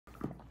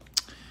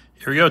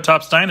Here we go,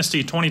 Topps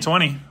Dynasty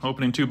 2020,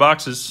 opening 2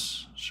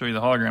 boxes. Show you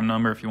the hologram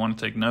number if you want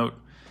to take note.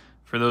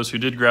 For those who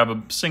did grab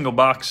a single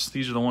box,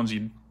 these are the ones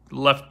you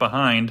left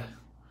behind.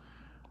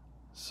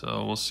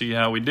 So we'll see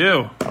how we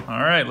do. All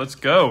right, let's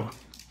go.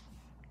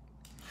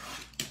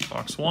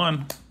 Box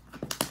 1.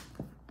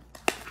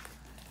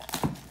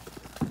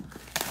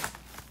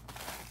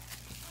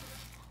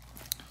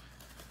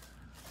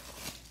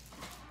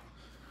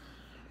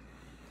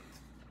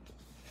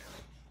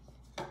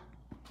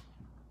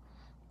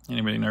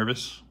 Anybody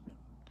nervous?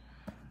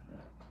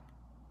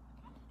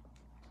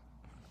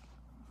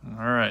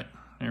 All right,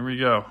 here we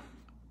go.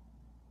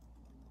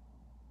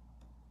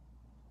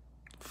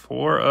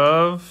 4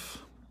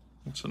 of,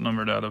 what's it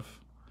numbered out of?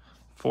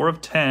 4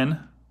 of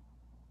 10.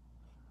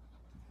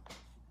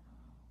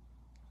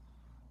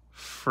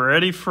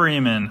 Freddie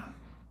Freeman.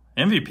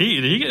 MVP,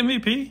 did he get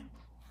MVP?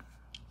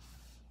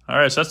 All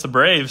right, so that's the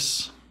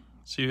Braves.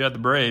 Let's see who had the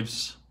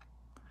Braves.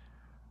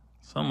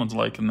 Someone's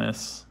liking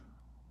this.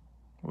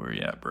 Where are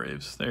you at,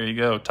 Braves? There you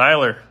go.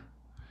 Tyler.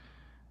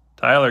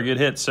 Tyler, good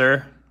hit,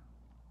 sir.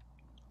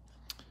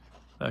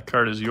 That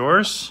card is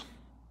yours.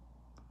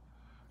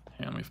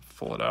 Here, let me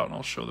pull it out and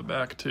I'll show the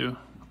back too.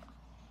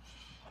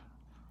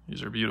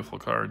 These are beautiful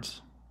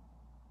cards.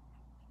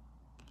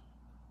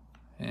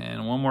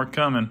 And one more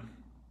coming.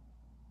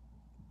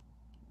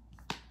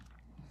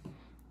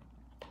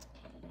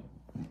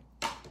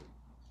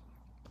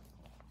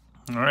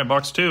 All right,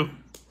 box 2.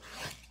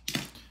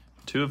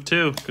 2 of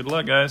 2. Good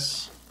luck,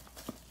 guys.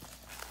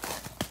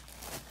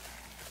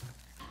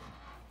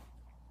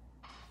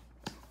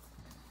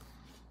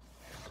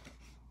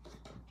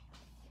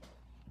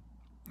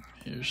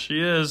 Here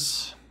she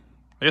is.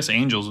 I guess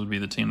Angels would be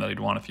the team that I'd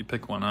want if you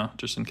pick one, huh?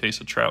 Just in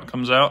case a Trout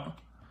comes out.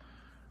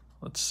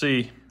 Let's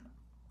see.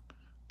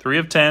 3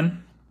 of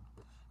 10.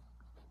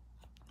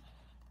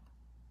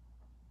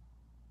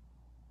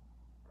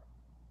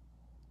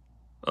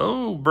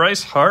 Oh,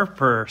 Bryce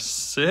Harper.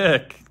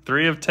 Sick.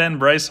 3 of 10,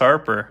 Bryce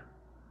Harper.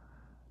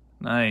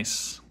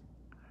 Nice.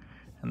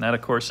 And that,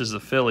 of course, is the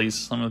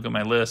Phillies. Let me look at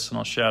my list, and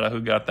I'll shout out who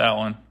got that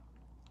one.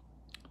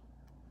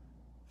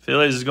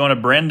 Phillies is going to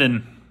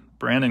Brendan.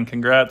 Brandon,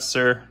 congrats,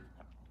 sir.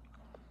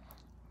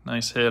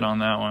 Nice hit on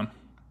that one.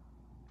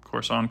 Of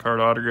course,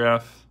 on-card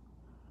autograph.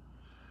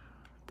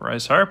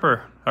 Bryce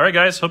Harper. All right,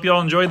 guys. Hope you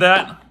all enjoyed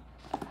that.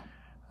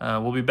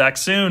 We'll be back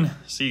soon.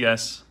 See you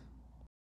guys.